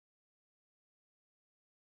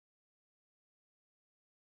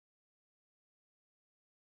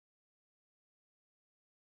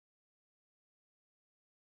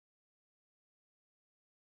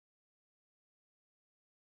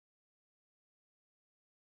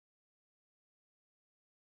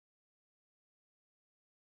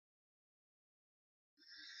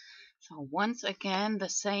So once again, the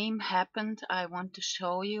same happened. I want to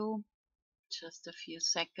show you just a few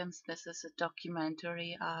seconds. This is a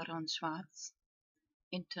documentary, AaronSwartz,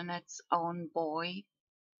 Internet's own boy.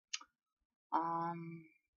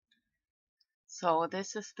 So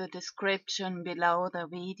this is the description below the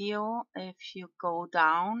video. If you go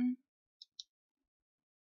down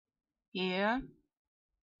here,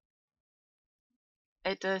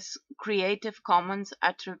 it is Creative Commons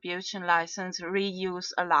Attribution License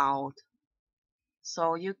Reuse Allowed.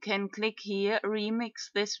 So you can click here,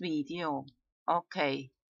 remix this video.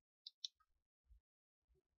 Okay.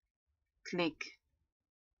 Click.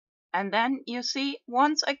 And then you see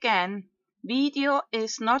once again, video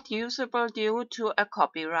is not usable due to a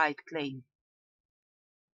copyright claim.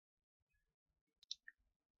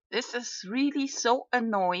 This is really so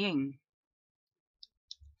annoying.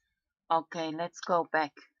 Okay, let's go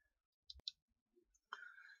back.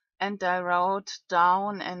 And I wrote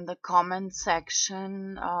down in the comment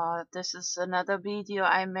section, this is another video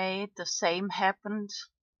I made, the same happened,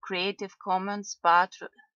 Creative Commons, but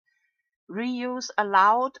reuse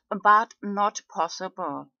allowed, but not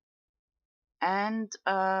possible. And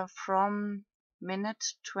from minute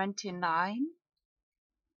 29,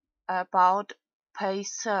 about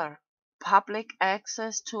PERVERSE, public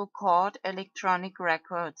access to court electronic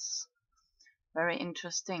records. Very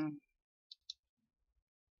interesting.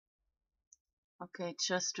 Okay,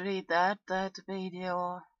 just read that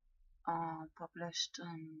video published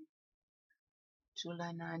on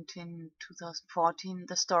July 19, 2014.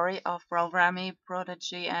 The story of programming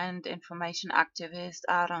prodigy and information activist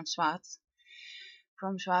AaronSwartz.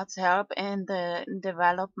 From Schwartz's help in the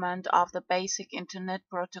development of the basic Internet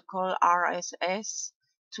protocol RSS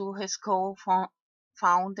to his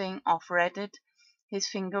co-founding of Reddit, his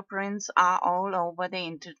fingerprints are all over the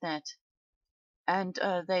Internet. And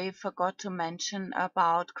they forgot to mention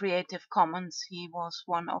about Creative Commons. He was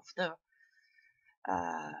one of the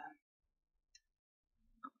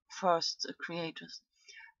first creators.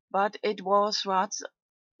 But it was Schwartz's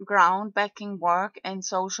groundbreaking work in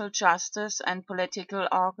social justice and political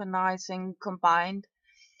organizing combined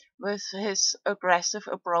with his aggressive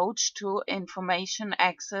approach to information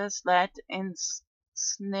access that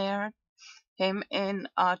ensnared him in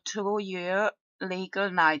a 2-year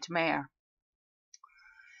legal nightmare.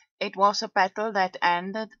 It was a battle that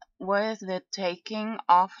ended with the taking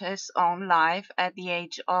of his own life at the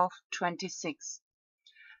age of 26.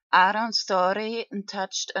 Aaron's story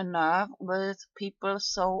touched a nerve with people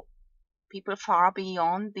far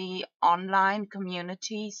beyond the online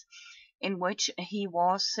communities in which he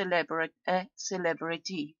was a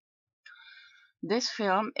celebrity. This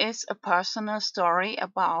film is a personal story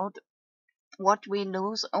about what we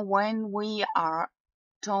lose when we are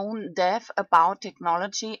tone deaf about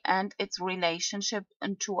technology and its relationship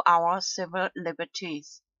to our civil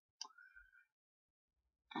liberties.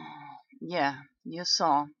 Yeah, you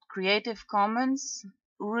saw. Creative Commons,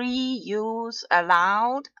 reuse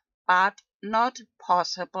allowed, but not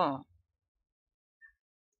possible.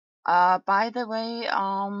 By the way,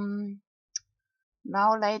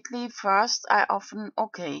 now lately, first I often,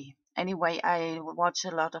 anyway, I watch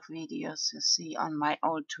a lot of videos you see on my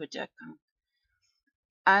old Twitter account.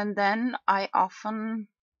 And then I often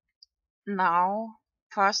now,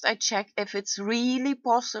 first I check if it's really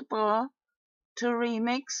possible to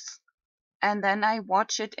remix, and then I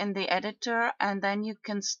watch it in the editor, and then you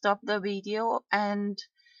can stop the video and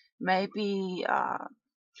maybe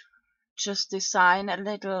just design a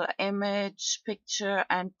little image picture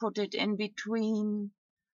and put it in between.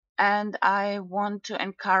 And I want to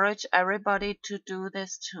encourage everybody to do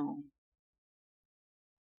this too,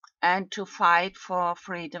 and to fight for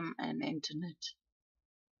freedom and internet.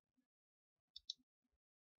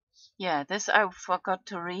 Yeah, this I forgot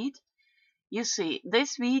to read. You see,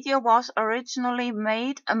 this video was originally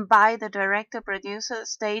made by the director-producer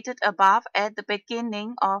stated above at the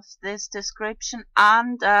beginning of this description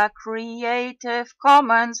under Creative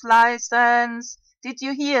Commons license. Did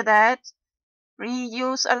you hear that?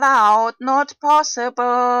 Reuse allowed, not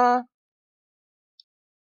possible.